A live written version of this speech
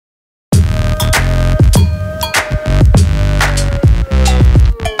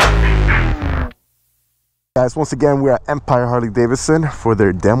guys, once again we're at Empire Harley Davidson for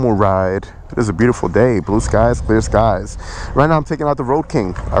their demo ride. It is a beautiful day, blue skies, clear skies. Right now I'm taking out the Road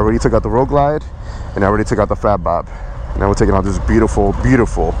King. I already took out the Road Glide and I already took out the Fat Bob. Now we're taking out this beautiful,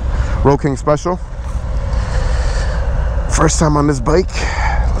 beautiful Road King Special. First time on this bike.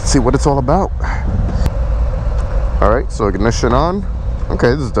 Let's see what it's all about. Alright, so ignition on.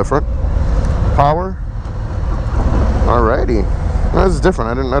 Okay, this is different. Power. Alrighty. This is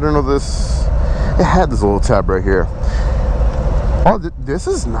different. I didn't know this. It had this little tab right here. Oh, this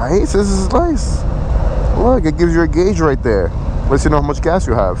is nice. This is nice. Look, it gives you a gauge right there. Lets you know how much gas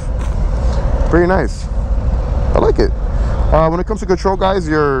you have. Pretty nice. I like it. When it comes to control, guys,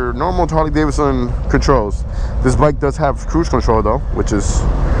 your normal Harley Davidson controls. This bike does have cruise control though, which is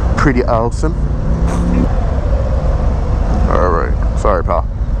pretty awesome. All right. Sorry, pal.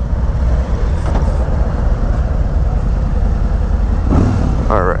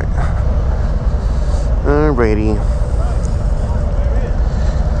 All right. Alrighty.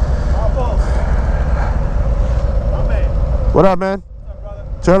 What up, man? What's up, brother?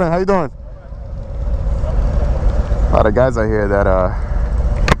 Chillin', how you doing? A lot of guys out here that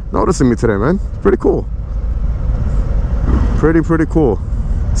noticing me today, man. Pretty cool. Pretty cool.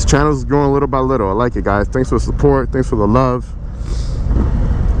 This channel's growing little by little. I like it, guys. Thanks for the support. Thanks for the love.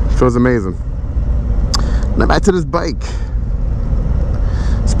 Feels amazing. Now back to this bike.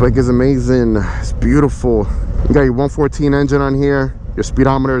 This bike is amazing. It's beautiful. You got your 114 engine on here. Your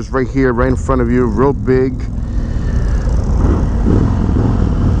speedometer is right here, right in front of you, real big.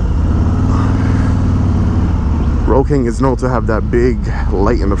 Road King is known to have that big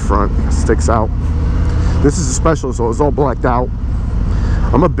light in the front. It sticks out. This is a special, so it's all blacked out.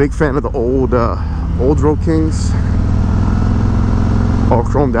 I'm a big fan of the old Road Kings. All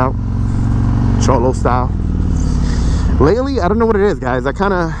chromed out. Cholo style. Lately, I don't know what it is, guys. I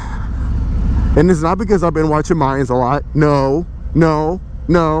kind of... And it's not because I've been watching Mines a lot. No.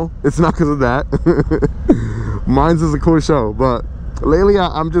 It's not because of that. Mines is a cool show, but lately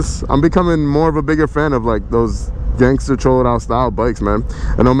I'm becoming more of a bigger fan of like those gangster cholo out style bikes, man.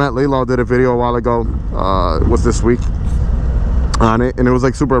 I know Matt Laylaw did a video a while ago, was this week, on it, and it was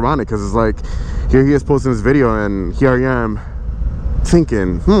like super ironic because it's like here he is posting this video and here I am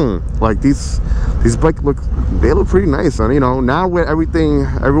thinking, like these bikes look pretty nice. And you know, now with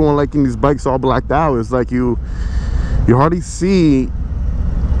everyone liking these bikes all blacked out, it's like you hardly see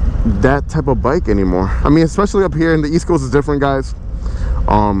that type of bike anymore. I mean, especially up here in the East Coast is different, guys.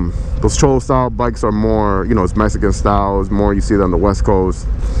 Those cholo style bikes are more, you know, it's Mexican style. It's more you see that on the West Coast.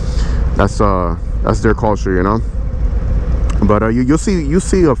 That's their culture, you know. But you'll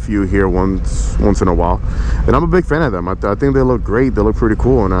see a few here once in a while, and I'm a big fan of them. I think they look great. They look pretty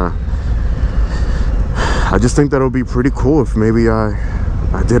cool, and I just think that it would be pretty cool if maybe I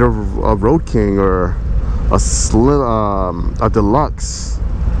did a Road King or a deluxe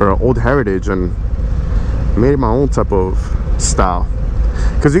or an old heritage and made my own type of style.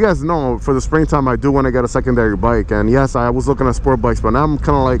 Because you guys know, for the springtime I do want to get a secondary bike, and yes, I was looking at sport bikes, but now I'm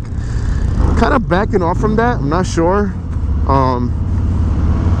kind of backing off from that. I'm not sure.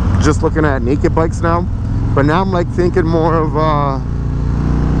 Just looking at naked bikes now, but now I'm like thinking more of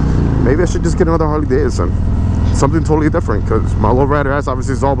maybe I should just get another Harley Davidson, something totally different, because my lowrider S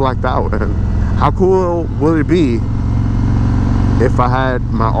obviously is all blacked out. And how cool would it be if I had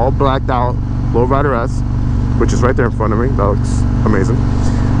my all blacked out lowrider S, which is right there in front of me? That looks amazing,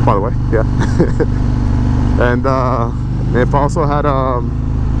 by the way. Yeah. And if I also had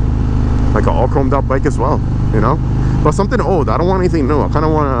like an all chromed out bike as well, you know, but something old. I don't want anything new. I kind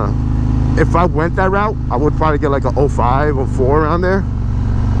of want to, if I went that route, I would probably get like a 05 or 04 around there,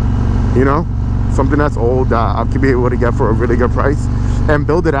 you know, something that's old that I could be able to get for a really good price and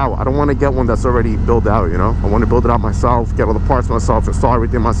build it out. I don't want to get one that's already built out, you know. I want to build it out myself, get all the parts myself, install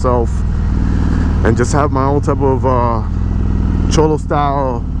everything myself, and just have my own type of cholo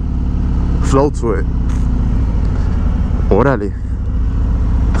style flow to it. Orale.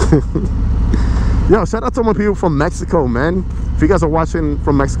 Yo, shout out to my people from Mexico, man. If you guys are watching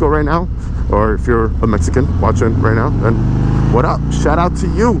from Mexico right now, or if you're a Mexican watching right now, then what up? Shout out to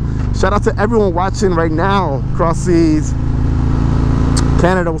you. Shout out to everyone watching right now across seas.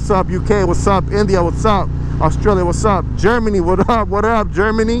 Canada, what's up? UK, what's up? India, what's up? Australia, what's up? Germany, what up? What up,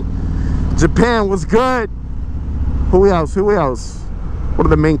 Germany? Japan, what's good? Who else? What are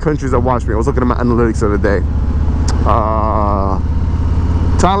the main countries that watch me? I was looking at my analytics the other day.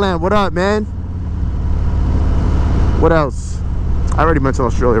 Thailand, what up, man? What else? I already mentioned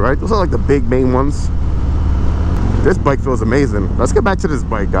Australia, right? Those are like the big main ones. This bike feels amazing. Let's get back to this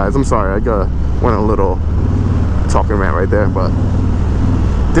bike, guys. I'm sorry, I went a little talking rant right there, but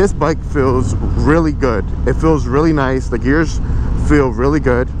This bike feels really good. It feels really nice. The gears feel really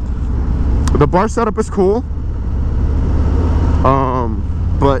good. The bar setup is cool.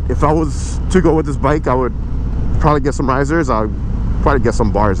 But if I was to go with this bike, I would probably get some risers. I would probably get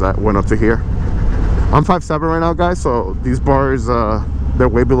some bars that went up to here. I'm 5'7" right now, guys, so these bars, they're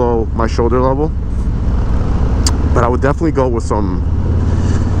way below my shoulder level. But I would definitely go with some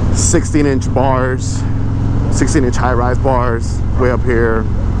 16-inch bars, 16-inch high-rise bars way up here.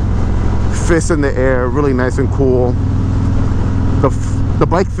 Fists in the air, really nice and cool. The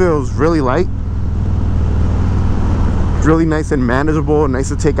bike feels really light, really nice and manageable, nice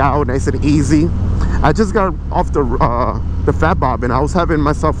to take out, nice and easy. I just got off the fat bob, and I was having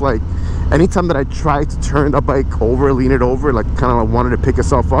myself, like, anytime that I tried to turn the bike over, lean it over, like kind of wanted to pick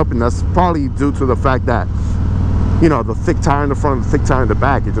itself up. And that's probably due to the fact that, you know, the thick tire in the front, the thick tire in the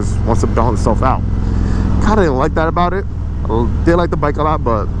back, it just wants to balance itself out. Kind of didn't like that about it. I did like the bike a lot,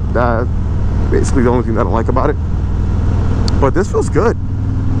 but that's basically the only thing that I don't like about it. But this feels good.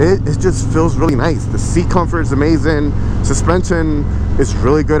 It just feels really nice. The seat comfort is amazing. Suspension is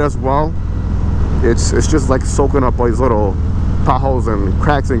really good as well. It's just like soaking up all these little potholes and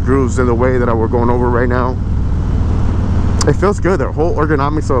cracks and grooves in the way that we're going over right now. It feels good. The whole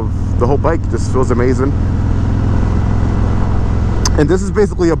ergonomics of the whole bike just feels amazing. And this is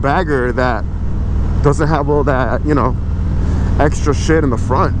basically a bagger that doesn't have all that, you know, extra shit in the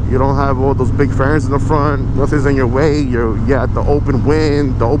front. You don't have all those big fairings in the front. Nothing's in your way. You got the open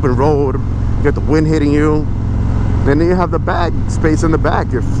wind, the open road. You got the wind hitting you. And then you have the bag space in the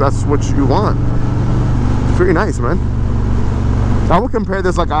back if that's what you want. It's pretty nice, man. I would compare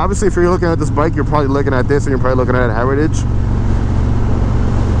this, like, obviously if you're looking at this bike, you're probably looking at this and you're probably looking at a Heritage,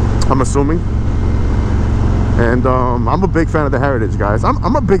 I'm assuming. And I'm a big fan of the Heritage, guys.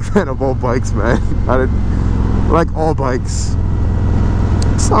 I'm a big fan of all bikes, man. I like all bikes.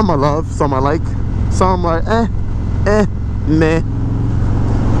 Some I love, some I like, some like meh.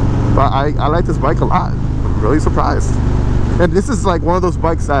 But I like this bike a lot. I'm really surprised. And this is like one of those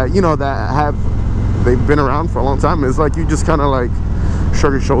bikes that, you know, they've been around for a long time. It's like you just kind of like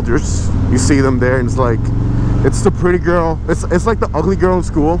shrug your shoulders. You see them there and it's like, it's the pretty girl. It's like the ugly girl in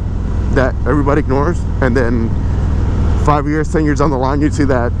school that everybody ignores. And then 5 years, 10 years down the line, you'd see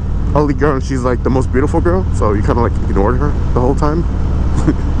that ugly girl and she's like the most beautiful girl. So you kind of like ignored her the whole time.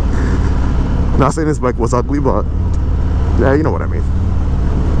 Not saying this bike was ugly, but yeah, you know what I mean.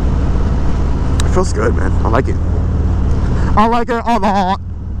 It feels good, man. I like it. I like it a lot.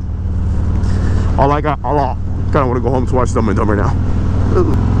 I like it a lot. Kind of want to go home to watch Dumb and Dumber now.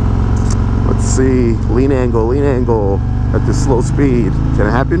 Ooh. Let's see. Lean angle at this slow speed. Can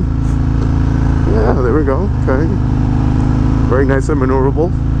it happen? Yeah, there we go. Okay. Very nice and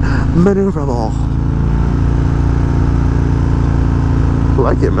maneuverable. Maneuverable. I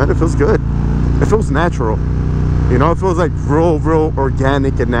like it, man. It feels good. It feels natural. You know, it feels like real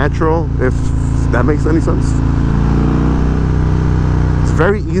organic and natural, if that makes any sense. It's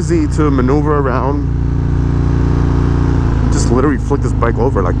very easy to maneuver around. Just literally flick this bike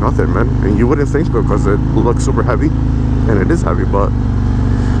over like nothing, man. And you wouldn't think so because it looks super heavy, and it is heavy. But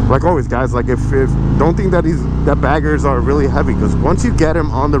like always, guys, like if don't think that that baggers are really heavy, because once you get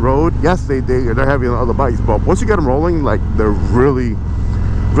them on the road, yes, they're heavy on other bikes, but once you get them rolling, like they're really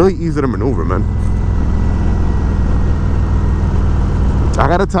easy to maneuver, man. I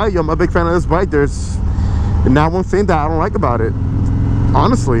gotta tell you, I'm a big fan of this bike. There's not one thing that I don't like about it.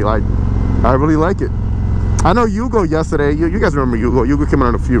 Honestly, like, I really like it. I know Hugo yesterday, you guys remember Hugo. Hugo came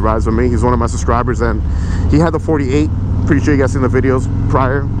on a few rides with me. He's one of my subscribers, and he had the 48. Pretty sure you guys seen the videos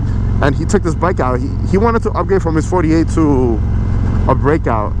prior. And he took this bike out. He wanted to upgrade from his 48 to a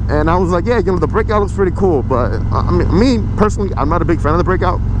Breakout. And I was like, yeah, you know, the Breakout looks pretty cool. But I mean, me, personally, I'm not a big fan of the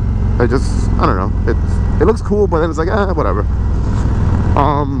Breakout. I don't know. It looks cool, but then it's like, whatever.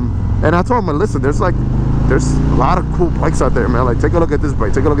 And I told him, listen, there's a lot of cool bikes out there, man. Like, take a look at this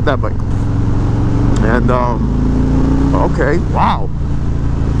bike, take a look at that bike. And okay, wow,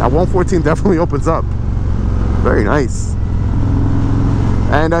 that 114 definitely opens up. Very nice.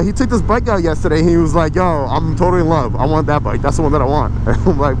 And he took this bike out yesterday. He was like, yo, I'm totally in love. I want that bike. That's the one that I want. And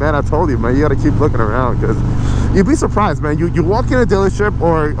I'm like, man, I told you, man, you gotta keep looking around, because you'd be surprised, man. You walk in a dealership,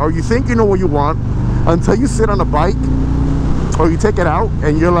 or you think you know what you want until you sit on a bike, or you take it out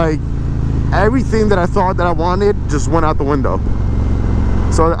and you're like, everything that I thought that I wanted just went out the window.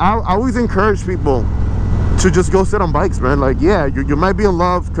 So I always encourage people to just go sit on bikes, man. Like, yeah, you might be in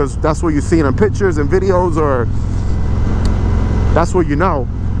love because that's what you're seeing in pictures and videos, or that's what you know.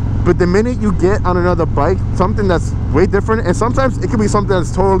 But the minute you get on another bike, something that's way different, and sometimes it can be something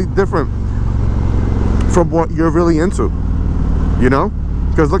that's totally different from what you're really into, you know?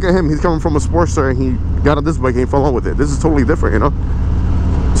 Because look at him, he's coming from a Sportster and he got on this bike and he fell on with it. This is totally different, you know.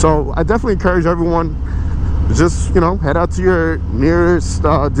 So I definitely encourage everyone, just, you know, head out to your nearest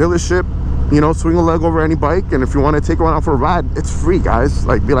dealership, you know, swing a leg over any bike, and if you want to take one out for a ride, it's free, guys.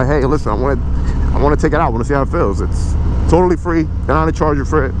 Like, be like, hey, listen, I want to take it out, I want to see how it feels. It's totally free. They're not gonna charge you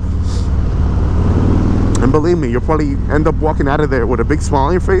for it. And believe me, you'll probably end up walking out of there with a big smile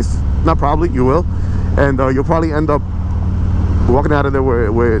on your face. Not probably, you will. And you'll probably end up walking out of there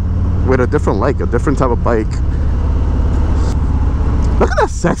with a different, like, a different type of bike. Look at that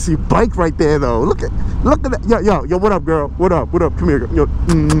sexy bike right there, though. Look at that. Yo, what up, girl? What up? Come here, girl. Yo.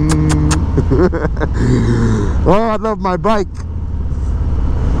 Oh, I love my bike.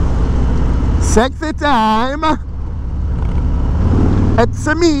 Sexy time. It's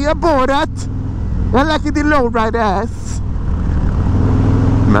me, Borat. I like it, the lowrider ass.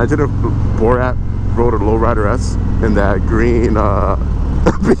 Imagine if Borat rode a lowrider ass in that green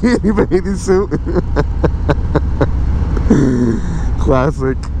bathing suit.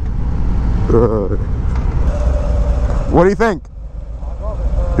 Classic. What do you think?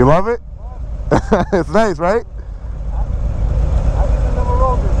 You love it? It's nice, right?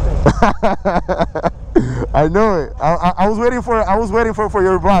 I know it. I was waiting for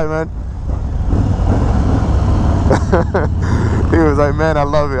your reply, man. He was like, man, I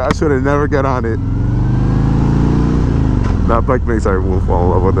love it. I should have never got on it. That bike makes everyone fall in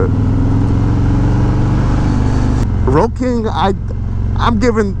love with it. Road King, I'm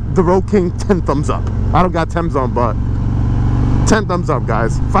giving the Road King 10 thumbs up. I don't got 10s on, but 10 thumbs up,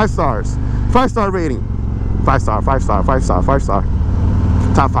 guys. 5 stars. 5-star rating. 5 star, 5 star, 5 star, 5 star.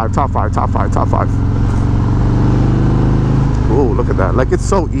 Top 5, top 5, top 5, top 5. Oh, look at that. Like, it's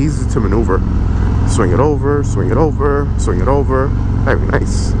so easy to maneuver. Swing it over, swing it over, swing it over. Very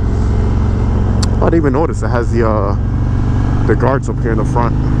nice. I didn't even notice it has the guards up here in the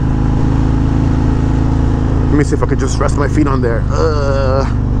front. Let me see if I could just rest my feet on there.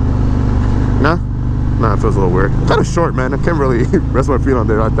 Nah, it feels a little weird. Kind of short, man. I can't really rest my feet on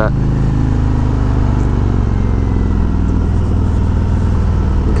there like that.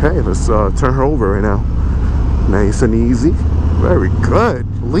 Okay, let's turn her over right now. Nice and easy. Very good.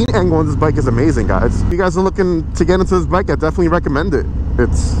 Lean angle on this bike is amazing, guys. If you guys are looking to get into this bike, I definitely recommend it.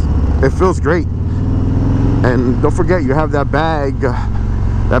 It feels great. And don't forget, you have that bag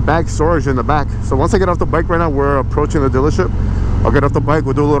storage in the back. So once I get off the bike right now, we're approaching the dealership. I'll get off the bike,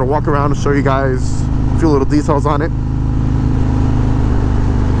 we'll do a little walk around and show you guys a few little details on it.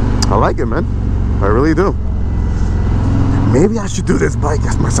 I like it, man. I really do. Maybe I should do this bike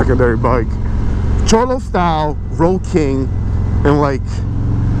as my secondary bike. Cholo style Road King in like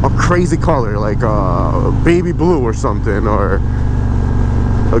a crazy color, like a baby blue or something, or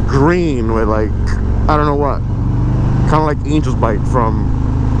a green with, like, I don't know what, kind of like Angel's Bite from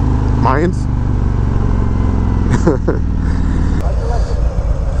Mayans.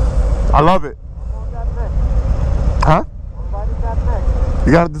 I love it. Huh?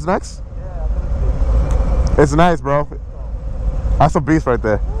 You got this next? It's nice, bro. That's a beast right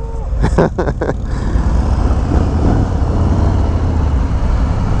there.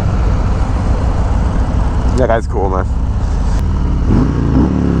 That guy's cool, man.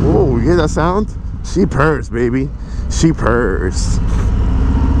 Oh, you hear that sound? She purrs, baby. She purrs.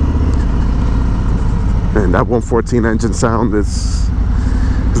 And that 114 engine sound is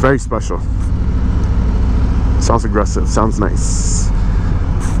very special. Sounds aggressive. Sounds nice.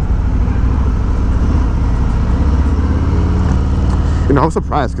 You know, I'm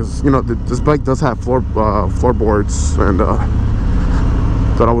surprised because, you know, this bike does have floorboards, and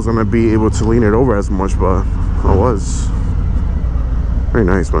thought I was gonna be able to lean it over as much, but I was. Very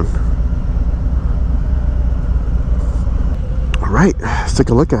nice, man. All right, let's take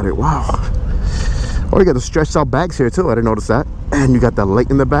a look at it. Wow. Oh, you got the stretched out bags here too. I didn't notice that. And you got that light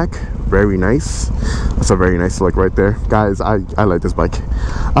in the back. Very nice. That's a very nice look right there, guys. I like this bike.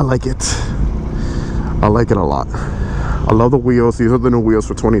 I like it. I like it a lot. I love the wheels. These are the new wheels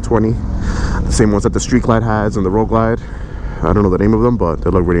for 2020. The same ones that the Street Glide has and the Road Glide. I don't know the name of them, but they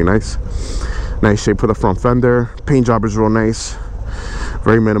look really nice. Nice shape for the front fender. Paint job is real nice.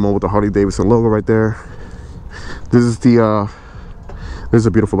 Very minimal with the Harley Davidson logo right there. This is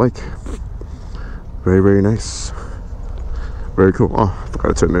a beautiful bike. Very, very nice. Very cool. Oh, I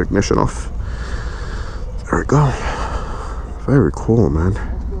forgot to turn the ignition off. There we go. Very cool, man.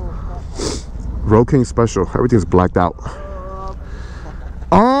 Road King special. Everything's blacked out.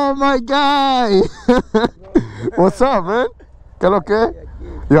 Oh my guy! What's up, man? Get okay?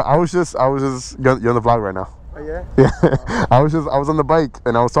 Yeah, I was just you're on the vlog right now. Oh yeah? Yeah. I was on the bike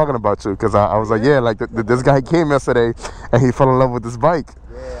and I was talking about you because I was like, yeah, like this guy came yesterday and he fell in love with this bike.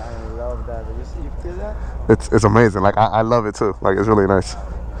 You feel that? It's amazing. Like I love it too. Like it's really nice.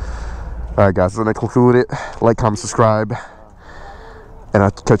 All right, guys, so gonna conclude it. Like, comment, subscribe, and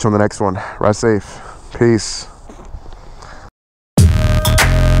I'll catch you on the next one. Ride safe. Peace.